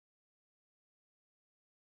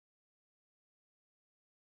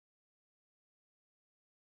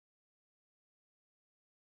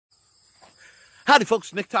Howdy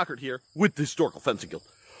folks, Nick Tockert here with the Historical Fencing Guild.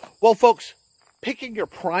 Well folks, picking your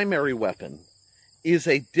primary weapon is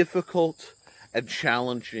a difficult and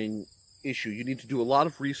challenging issue. You need to do a lot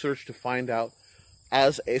of research to find out,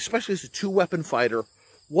 especially as a two-weapon fighter,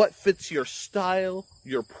 what fits your style,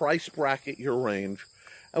 your price bracket, your range,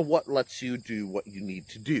 and what lets you do what you need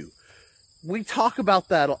to do. We talk about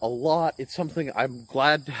that a lot. It's something I'm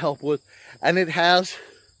glad to help with, and it has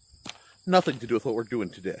nothing to do with what we're doing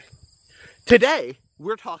today. Today,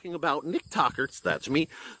 we're talking about Nick Tockert's, that's me,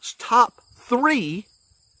 top 3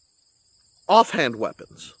 offhand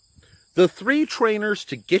weapons. The 3 trainers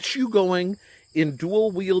to get you going in dual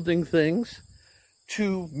wielding things,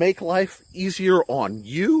 to make life easier on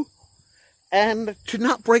you, and to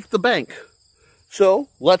not break the bank. So,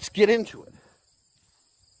 let's get into it.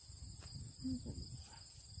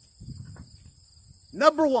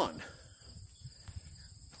 Number 1.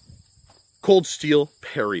 Cold Steel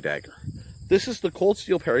Parry Dagger. This is the Cold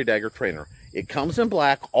Steel Parry Dagger trainer. It comes in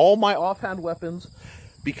black. All my offhand weapons,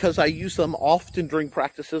 because I use them often during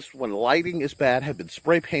practices when lighting is bad, have been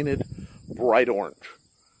spray painted bright orange.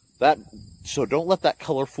 So don't let that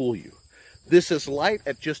color fool you. This is light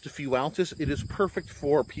at just a few ounces. It is perfect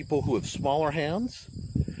for people who have smaller hands,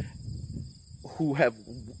 who have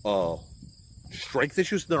strength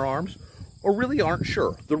issues in their arms, or really aren't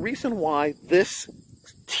sure. The reason why this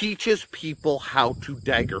teaches people how to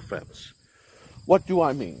dagger fence. What do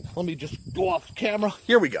I mean? Let me just go off camera.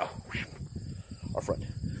 Here we go. Our friend.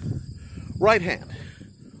 Right hand,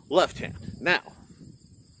 left hand. Now,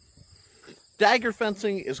 dagger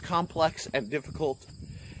fencing is complex and difficult.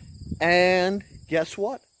 And guess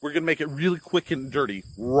what? We're going to make it really quick and dirty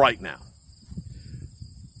right now.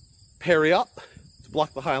 Parry up to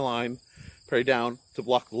block the high line. Parry down to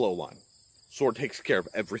block the low line. Sword takes care of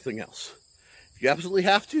everything else. If you absolutely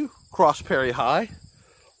have to, cross parry high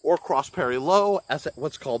or cross parry low as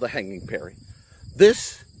what's called a hanging parry.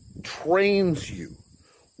 This trains you.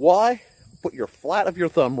 Why? Put your flat of your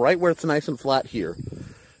thumb right where it's nice and flat here.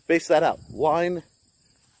 Face that out. Line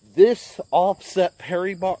this offset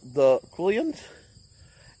parry bar, the quillions,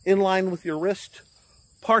 in line with your wrist.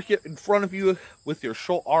 Park it in front of you with your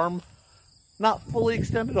arm not fully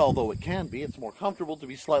extended, although it can be. It's more comfortable to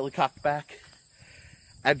be slightly cocked back.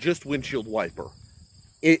 And just windshield wiper.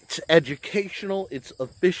 It's educational, it's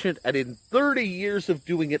efficient, and in 30 years of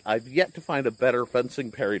doing it, I've yet to find a better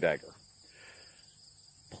fencing parry dagger.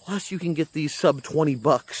 Plus, you can get these sub 20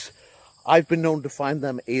 bucks. I've been known to find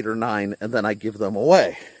them 8 or 9, and then I give them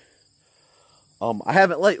away. I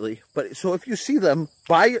haven't lately, but so if you see them,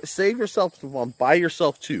 save yourself one, buy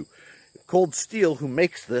yourself 2. Cold Steel, who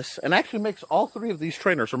makes this, and actually makes all 3 of these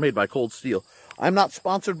trainers, are made by Cold Steel. I'm not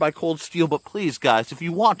sponsored by Cold Steel, but please, guys, if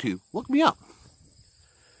you want to, look me up.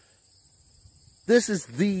 This is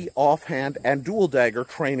the offhand and dual dagger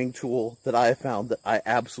training tool that I have found that I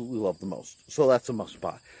absolutely love the most. So that's a must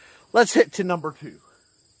buy. Let's hit to number 2.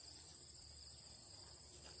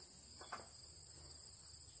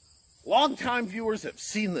 Longtime viewers have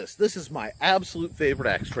seen this. This is my absolute favorite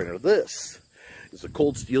axe trainer. This is a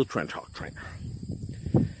Cold Steel Trench Hawk trainer.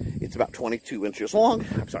 It's about 22 inches long.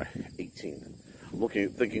 I'm sorry, 18. I'm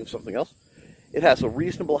thinking of something else. It has a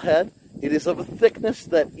reasonable head. It is of a thickness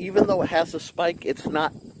that even though it has a spike, it's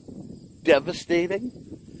not devastating.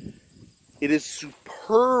 It is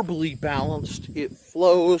superbly balanced. It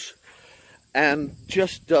flows and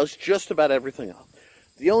just does just about everything else.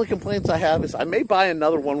 The only complaints I have is I may buy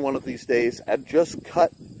another one of these days and just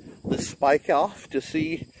cut the spike off to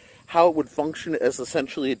see how it would function as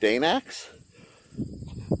essentially a Dane axe.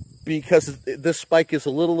 Because this spike is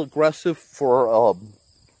a little aggressive for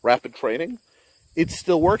rapid training. It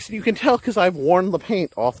still works, and you can tell because I've worn the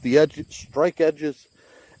paint off the edges, strike edges,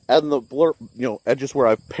 and the edges where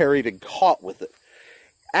I've parried and caught with it.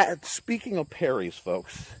 Speaking of parries,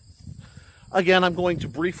 folks, again, I'm going to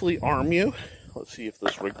briefly arm you. Let's see if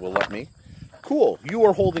this rig will let me. Cool, you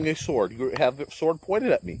are holding a sword. You have the sword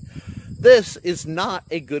pointed at me. This is not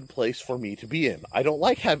a good place for me to be in. I don't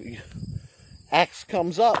like having... Axe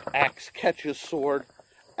comes up, axe catches sword,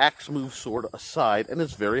 axe moves sword aside, and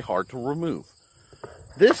it's very hard to remove.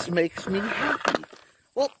 This makes me happy.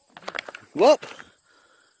 Whoop.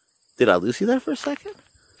 Did I lose you there for a second?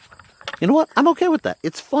 You know what? I'm okay with that.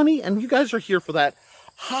 It's funny, and you guys are here for that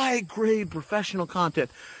high-grade professional content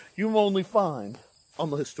you only find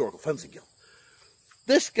on the Historical Fencing Guild.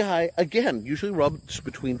 This guy, again, usually rubs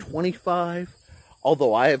between 25,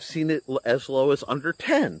 although I have seen it as low as under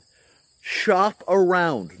 10. Shop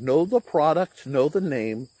around. Know the product, know the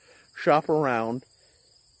name, shop around,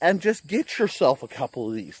 and just get yourself a couple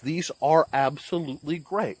of these. These are absolutely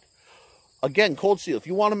great. again, cold steel. If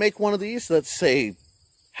you want to make one of these that's, say,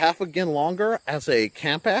 half again longer as a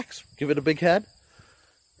camp axe, give it a big head,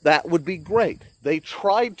 that would be great. They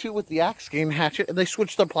tried to with the axe game hatchet, and they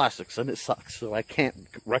switched their plastics, and it sucks, so I can't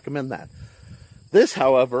recommend that. This,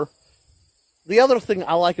 however, the other thing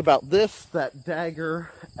I like about this, that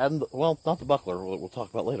dagger, and, well, not the buckler, we'll talk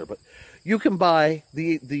about later, but you can buy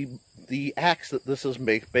the axe that this is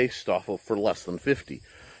based off of for less than $50.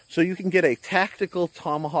 So you can get a tactical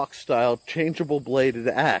tomahawk-style changeable bladed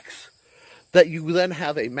axe that you then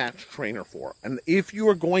have a match trainer for. And if you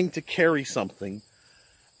are going to carry something,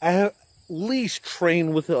 at least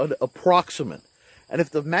train with an approximate. And if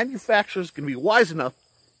the manufacturer is going to be wise enough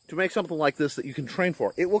to make something like this that you can train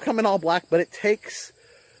for, it will come in all black, but it takes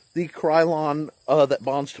the Krylon that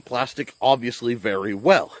bonds to plastic obviously very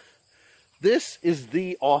well. This is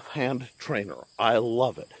the offhand trainer. I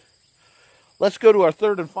love it. Let's go to our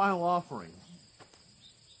third and final offering.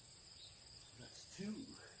 That's two.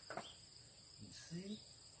 See?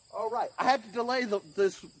 All right. I had to delay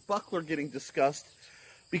this buckler getting discussed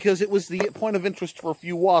because it was the point of interest for a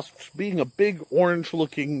few wasps, being a big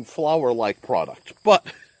orange-looking flower-like product. But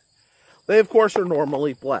they, of course, are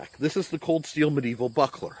normally black. This is the cold steel medieval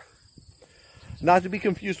buckler. Not to be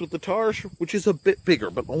confused with the Targe, which is a bit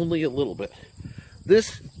bigger, but only a little bit.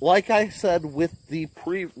 This, like I said with the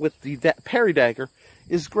parry dagger,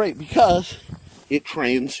 is great because it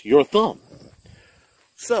trains your thumb.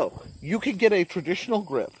 So, you can get a traditional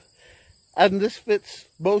grip, and this fits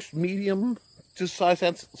most medium to size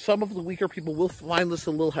hands. Some of the weaker people will find this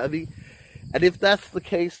a little heavy, and if that's the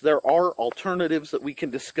case, there are alternatives that we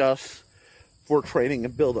can discuss for training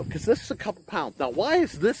and build-up, because this is a couple pounds. Now, why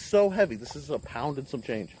is this so heavy? This is a pound and some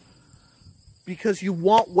change. Because you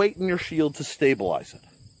want weight in your shield to stabilize it.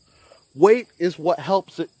 Weight is what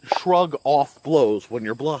helps it shrug off blows when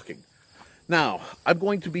you're blocking. Now, I'm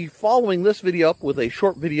going to be following this video up with a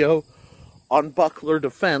short video on buckler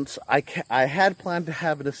defense. I had planned to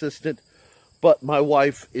have an assistant, but my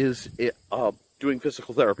wife is doing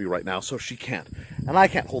physical therapy right now, so she can't. And I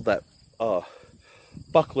can't hold that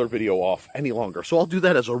buckler video off any longer, so I'll do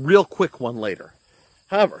that as a real quick one later.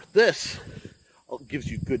 However, this gives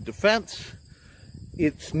you good defense.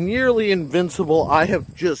 It's nearly invincible. I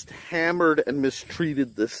have just hammered and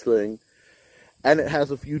mistreated this thing, and it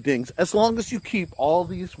has a few dings. As long as you keep all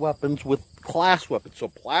these weapons with class weapons, so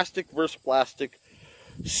plastic versus plastic,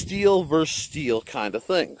 steel versus steel kind of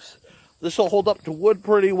things. This will hold up to wood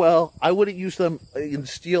pretty well. I wouldn't use them in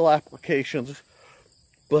steel applications,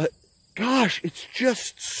 but gosh, it's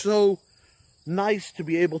just so nice to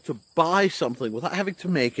be able to buy something without having to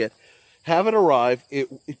make it, have it arrive. It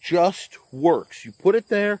just works. You put it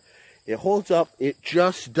there, it holds up, it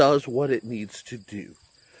just does what it needs to do.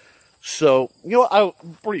 So, you know,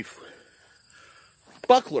 brief.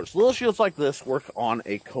 Bucklers, little shields like this, work on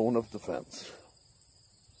a cone of defense.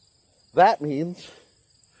 That means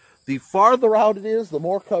the farther out it is, the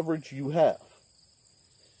more coverage you have.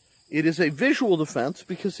 It is a visual defense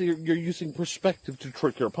because you're using perspective to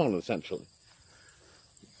trick your opponent, essentially.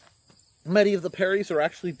 Many of the parries are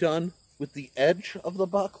actually done with the edge of the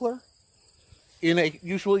buckler in a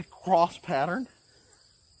usually cross pattern.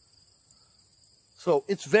 So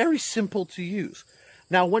it's very simple to use.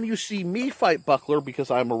 Now, when you see me fight buckler, because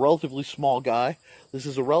I'm a relatively small guy, this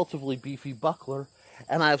is a relatively beefy buckler,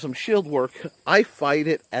 and I have some shield work, I fight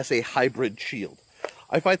it as a hybrid shield.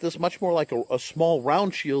 I fight this much more like a small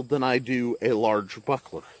round shield than I do a large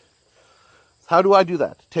buckler. How do I do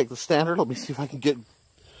that? Take the standard. Let me see if I can get...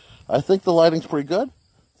 I think the lighting's pretty good.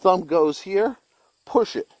 Thumb goes here.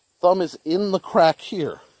 Push it. Thumb is in the crack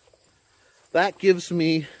here. That gives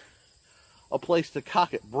me a place to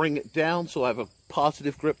cock it. Bring it down so I have a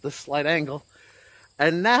positive grip, this slight angle.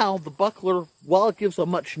 And now the buckler, while it gives a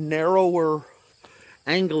much narrower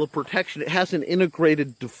angle of protection, it has an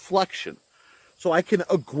integrated deflection. So I can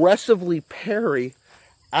aggressively parry,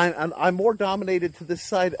 and I'm more dominated to this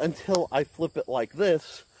side until I flip it like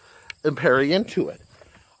this and parry into it.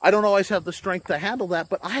 I don't always have the strength to handle that,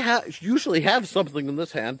 but I usually have something in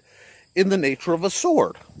this hand in the nature of a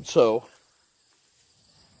sword. So,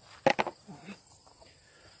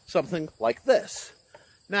 something like this.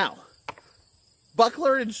 Now,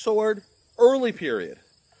 buckler and sword, early period,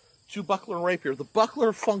 to buckler and rapier. The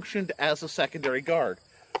buckler functioned as a secondary guard.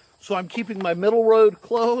 So I'm keeping my middle road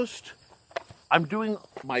closed. I'm doing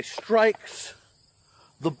my strikes.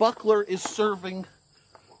 The buckler is serving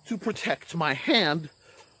to protect my hand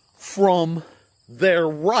from their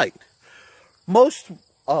right. Most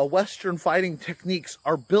Western fighting techniques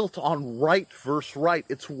are built on right versus right.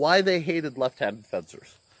 It's why they hated left-handed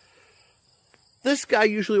fencers. This guy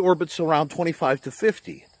usually orbits around 25 to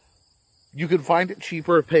 50. you can find it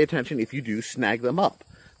cheaper if pay attention if you do snag them up.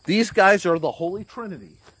 These guys are the holy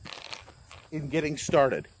trinity in getting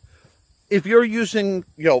started. If you're using,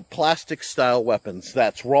 plastic style weapons,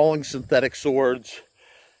 that's rolling synthetic swords,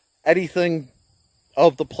 anything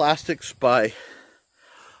of the plastics by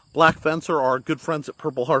Black Fencer or our good friends at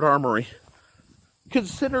Purple Heart Armory,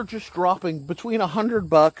 consider just dropping between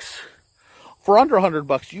 $100. For under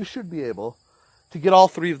 $100, you should be able to get all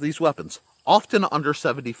three of these weapons, often under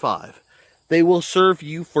 $75. They will serve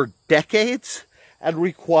you for decades and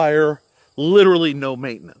require literally no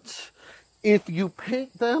maintenance. If you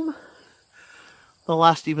paint them, they'll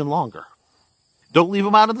last even longer. Don't leave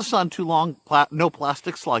them out in the sun too long. No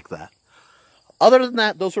plastics like that. Other than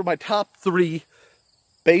that, those are my top 3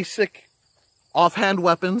 basic offhand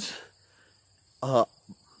weapons.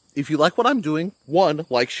 If you like what I'm doing, 1,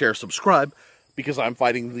 like, share, subscribe, because I'm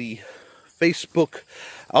fighting the Facebook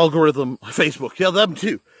algorithm. Facebook, yeah, them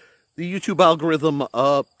too. The YouTube algorithm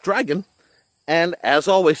dragon. And as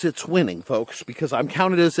always, it's winning, folks, because I'm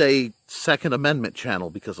counted as a Second Amendment channel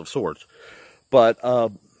because of swords. But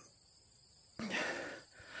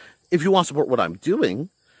if you want to support what I'm doing,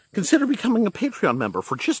 consider becoming a Patreon member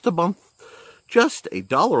for just a month, just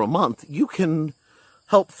 $1 a month. You can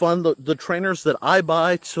help fund the trainers that I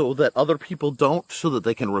buy so that other people don't, so that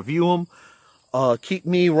they can review them. Keep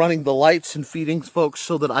me running the lights and feeding folks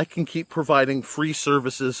so that I can keep providing free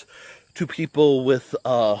services to people with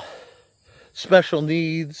special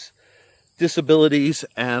needs, disabilities,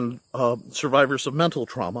 and survivors of mental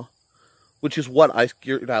trauma, which is what I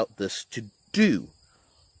geared out this to do.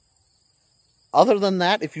 Other than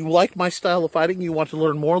that, if you like my style of fighting, you want to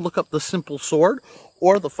learn more, look up the Simple Sword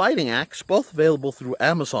or the Fighting Axe, both available through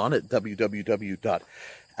Amazon at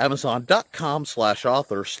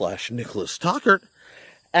www.amazon.com/author/Nicholas Tockert.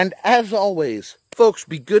 And as always, folks,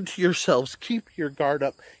 be good to yourselves, keep your guard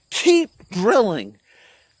up, keep drilling,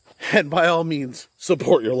 and by all means,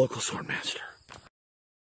 support your local swordmaster.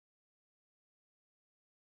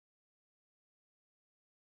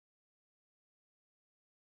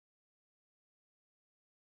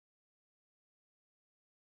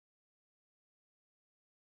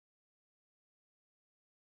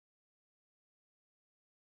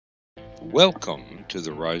 Welcome to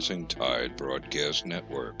the Rising Tide Broadcast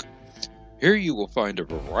Network. Here you will find a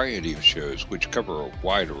variety of shows which cover a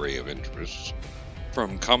wide array of interests,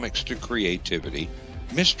 from comics to creativity,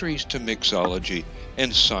 mysteries to mixology,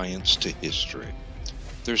 and science to history.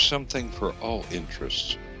 There's something for all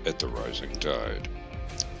interests at the Rising Tide.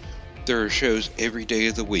 There are shows every day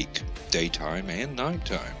of the week, daytime and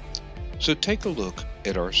nighttime. So take a look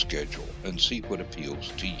at our schedule and see what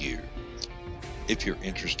appeals to you. If you're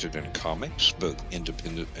interested in comics, both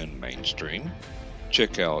independent and mainstream,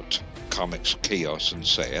 check out Comics Chaos and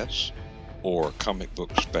Sass, or Comic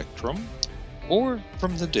Book Spectrum, or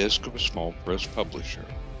From the Desk of a Small Press Publisher.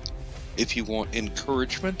 If you want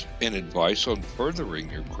encouragement and advice on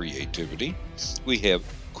furthering your creativity, we have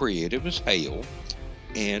Creative as Hail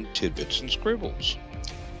and Tidbits and Scribbles.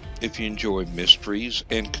 If you enjoy mysteries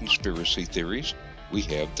and conspiracy theories, we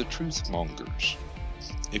have The Truth Mongers.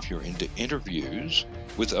 If you're into interviews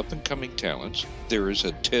with up-and-coming talents, there is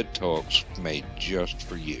a TED Talks made just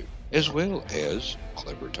for you, as well as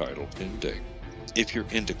Clever Title Pending. If you're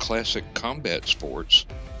into classic combat sports,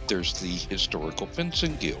 there's the Historical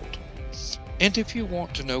Fencing Guild. And if you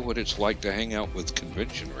want to know what it's like to hang out with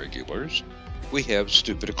convention regulars, we have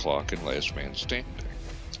Stupid O'Clock and Last Man Standing.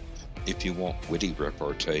 If you want witty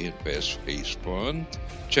repartee and fast-paced fun,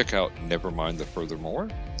 check out Nevermind the Furthermore.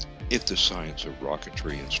 If the science of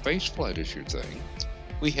rocketry and spaceflight is your thing,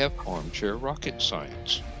 we have Armchair Rocket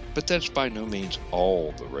Science. But that's by no means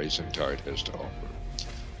all the Rising Tide has to offer.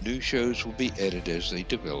 New shows will be added as they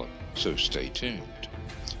develop, so stay tuned.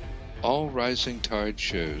 All Rising Tide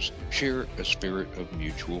shows share a spirit of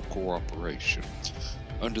mutual cooperation,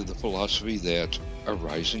 under the philosophy that a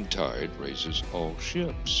rising tide raises all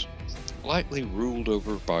ships. Lightly ruled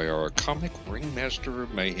over by our comic ringmaster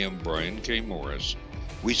of mayhem, Brian K. Morris,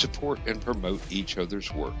 we support and promote each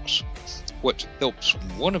other's works. What helps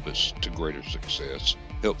one of us to greater success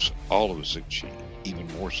helps all of us achieve even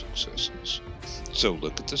more successes. So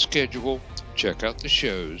look at the schedule, check out the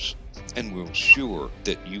shows, and we're sure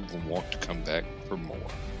that you will want to come back for more.